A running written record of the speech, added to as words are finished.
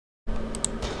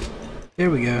There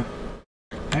we go.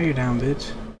 Now you're down,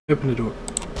 bitch. Open the door.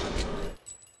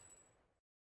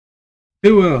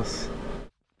 Who else?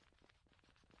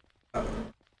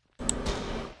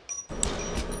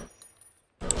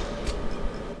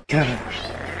 Got it.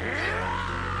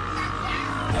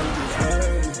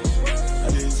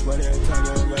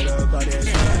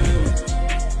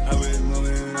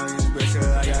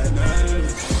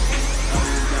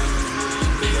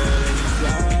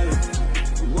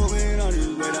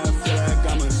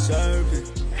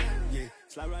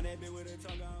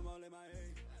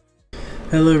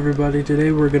 Hello everybody,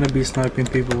 today we're going to be sniping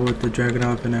people with the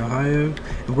Dragunov in Ohio,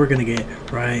 and we're going to get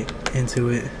right into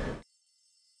it.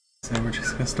 So we're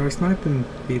just going to start sniping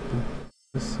people.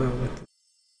 Just with the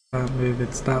stop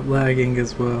moving, stop lagging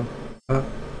as well.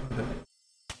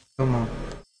 Come on.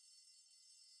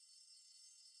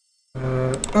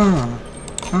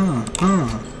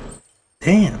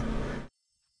 Damn.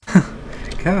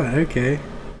 God, okay.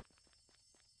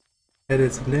 That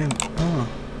did some damage.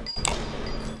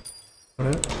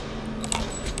 What up?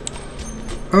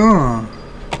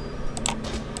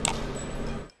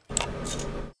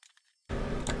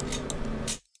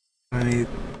 I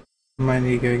might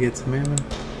need to go get some ammo.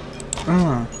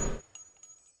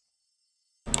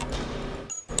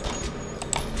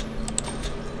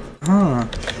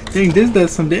 Dang, this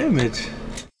does some damage.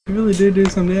 It really did do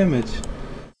some damage.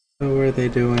 So what are they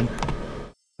doing?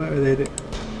 What are they doing?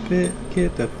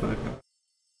 Get the fuck up.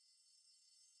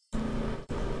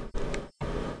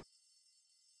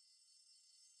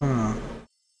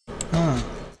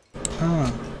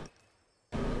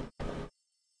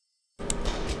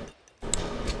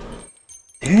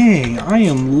 Dang, I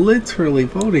am literally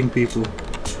voting people.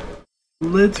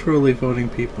 Literally voting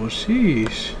people.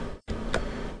 Sheesh.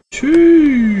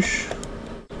 Sheesh.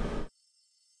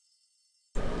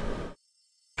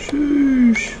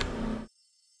 Sheesh.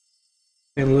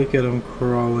 And look at them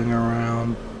crawling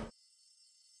around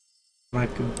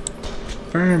like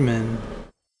vermin.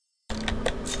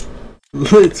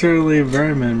 Literally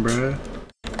vermin, bruh.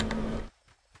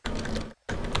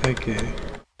 Okay.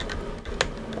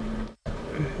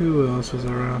 Who else is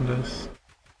around us?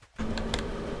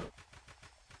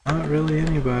 Not really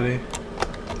anybody.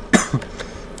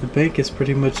 The bank is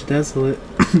pretty much desolate.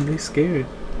 They scared.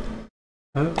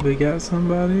 Oh, we got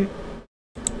somebody.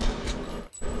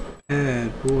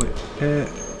 Bad boy. Bad.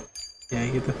 Yeah,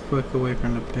 get the fuck away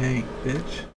from the bank,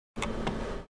 bitch.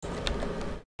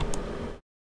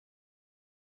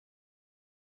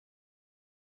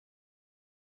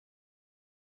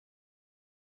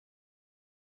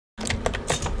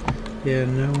 Yeah,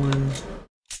 no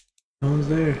one's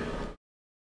there.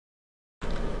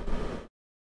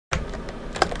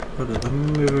 Hold on, let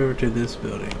me move over to this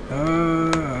building.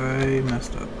 I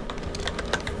messed up.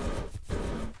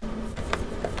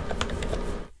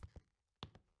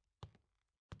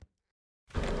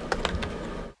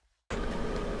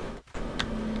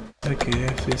 Okay,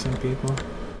 I see some people.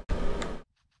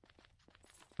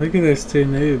 Look at those two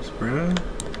noobs, bro.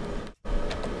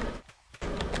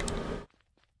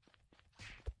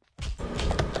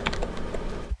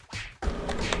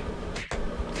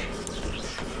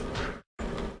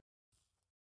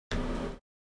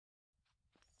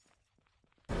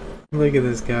 Look at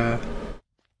this guy.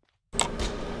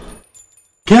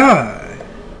 God!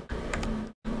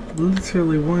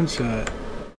 Literally one shot.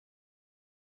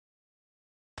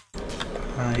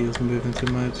 He was moving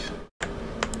too much.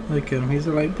 Look at him. He's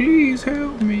like, please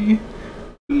help me.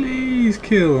 Please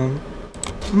kill him.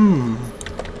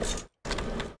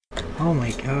 Oh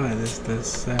my god, this does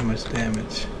so much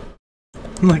damage.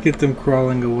 Look at them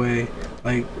crawling away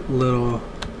like little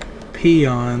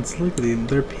peons. Look at them.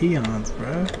 They're peons,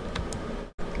 bruh.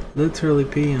 Literally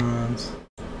peons.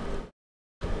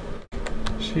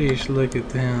 Sheesh, look at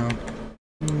them.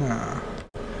 Nah.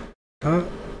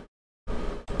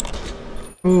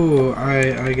 Oh,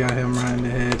 I got him right in the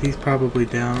head. He's probably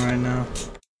down right now.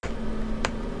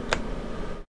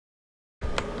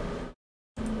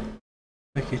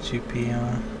 Look at you,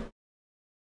 peon.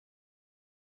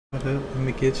 What up? Let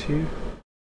me get you.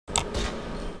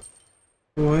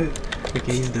 What?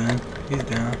 Okay, he's done. He's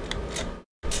down.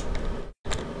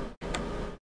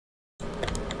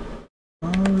 Oh,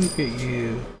 look at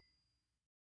you.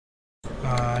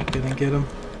 I couldn't get him.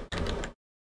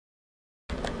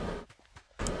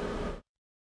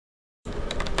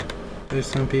 There's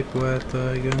some people at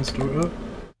the gun store. Oh.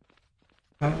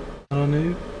 Hi, little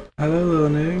noob. Hello, little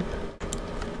noob.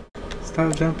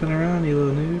 Stop jumping around, you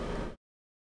little noob.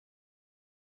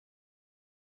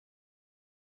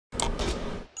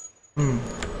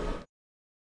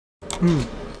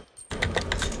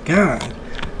 God.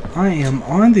 I am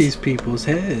on these people's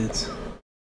heads.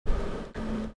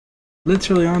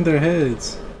 Literally on their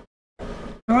heads.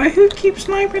 Alright, who keeps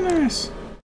sniping us?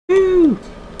 Who?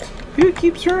 Who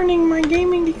keeps ruining my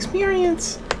gaming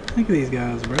experience? Look at these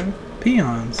guys, bro.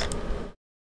 Peons.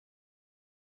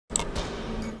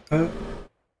 Come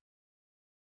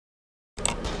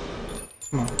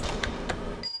on.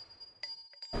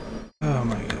 Oh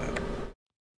my god.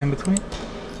 In between?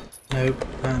 Nope,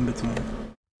 not in between.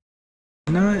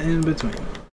 Not in between.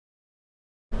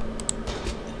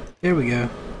 There we go.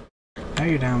 Now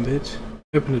you're down, bitch.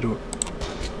 Open the door.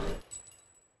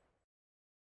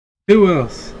 Who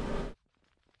else?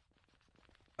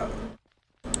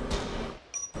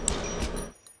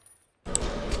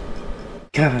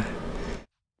 God.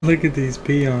 Look at these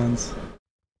peons.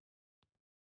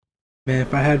 Man,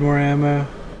 if I had more ammo,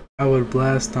 I would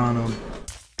blast on them.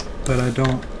 But I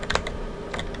don't.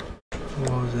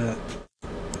 What was that?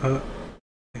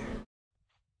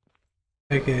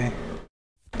 Okay.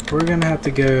 We're gonna have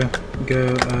to go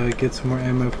get some more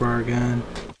ammo for our gun.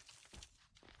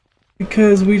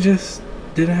 Because we just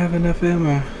didn't have enough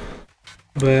ammo.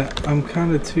 But I'm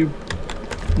kinda too...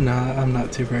 Nah, I'm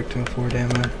not too broke to afford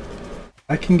ammo.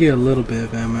 I can get a little bit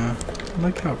of ammo.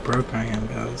 Look how broke I am,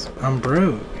 guys. I'm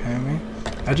broke, homie.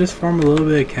 I just farm a little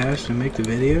bit of cash to make the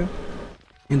video.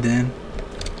 And then,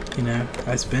 you know,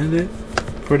 I spend it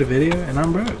for the video and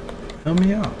I'm broke. Help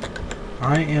me out.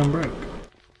 I am broke.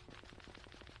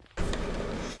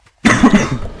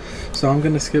 So I'm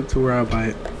gonna skip to where I buy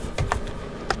it.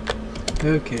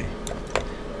 Okay.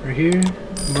 We're here.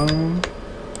 Boom.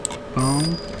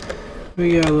 Boom.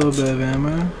 We got a little bit of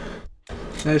ammo.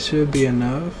 That should be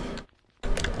enough.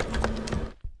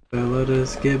 So let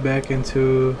us get back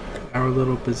into our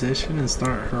little position and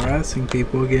start harassing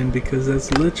people again, because that's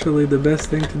literally the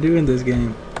best thing to do in this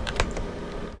game.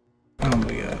 Oh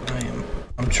my god,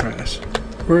 I'm trash.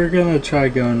 We're gonna try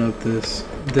going up this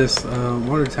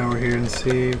water tower here and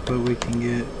see what we can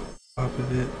get off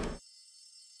of it.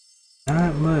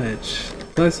 Not much.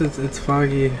 Plus it's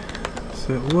foggy.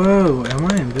 So whoa, am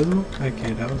I invisible?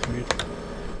 Okay, that was weird.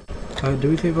 Do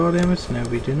we take fall damage? No,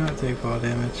 we do not take fall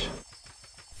damage.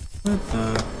 What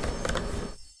the?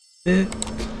 It?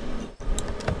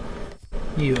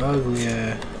 You ugly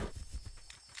ass.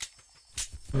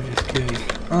 Let me just kill you.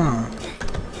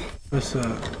 What's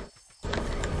up?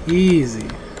 Easy.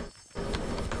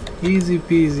 Easy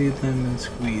peasy lemon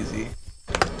squeezy.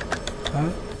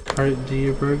 Do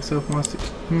your broke self wants to...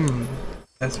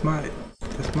 That's mine.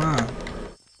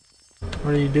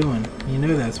 What are you doing? You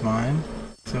know that's mine.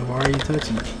 So why are you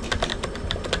touching it?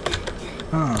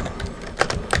 Mine.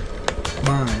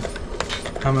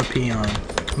 I'm a peon.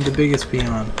 I'm the biggest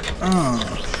peon.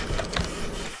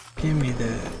 Give me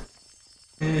that.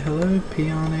 Hey, hello,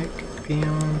 peon.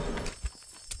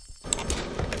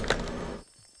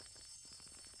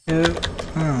 Yep.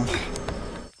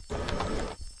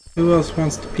 Who else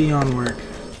wants to peon work?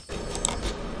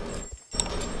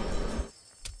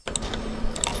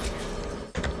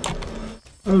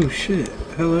 Oh shit.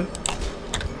 Hello.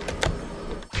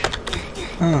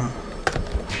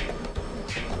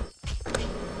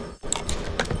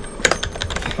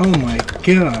 Oh my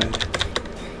god.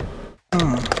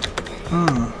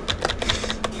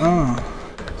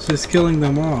 It's just killing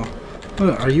them all.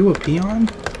 What, are you a peon?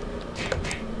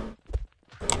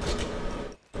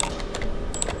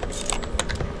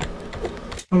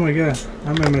 Oh my god,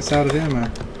 I'm almost out of ammo.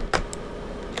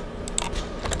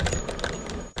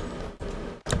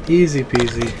 Easy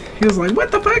peasy. He was like,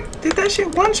 what the fuck? Did that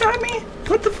shit one-shot me?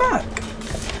 What the fuck?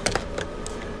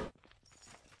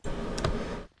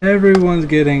 Everyone's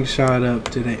getting shot up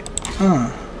today.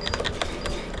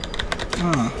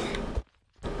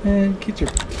 Man, get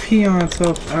your peon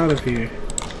self out of here.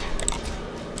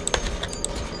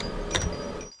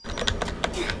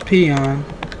 Peon.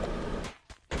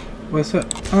 What's up?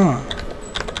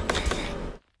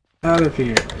 Out of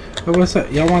here. Oh, what's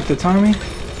up? Y'all want the Tommy?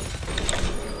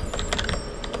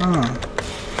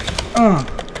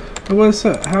 What's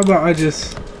up? How about I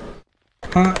just...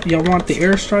 Y'all want the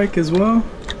airstrike as well?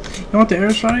 You want the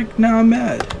airstrike? Now I'm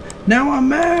mad. Now I'm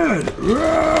mad!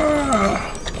 Rah!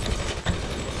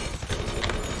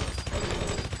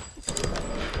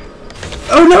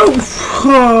 Oh no!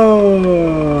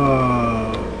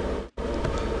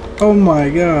 Oh my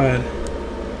god.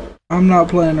 I'm not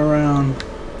playing around.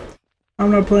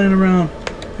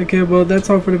 Okay, well that's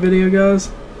all for the video,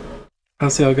 guys. I'll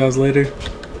see y'all guys later.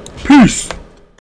 Peace!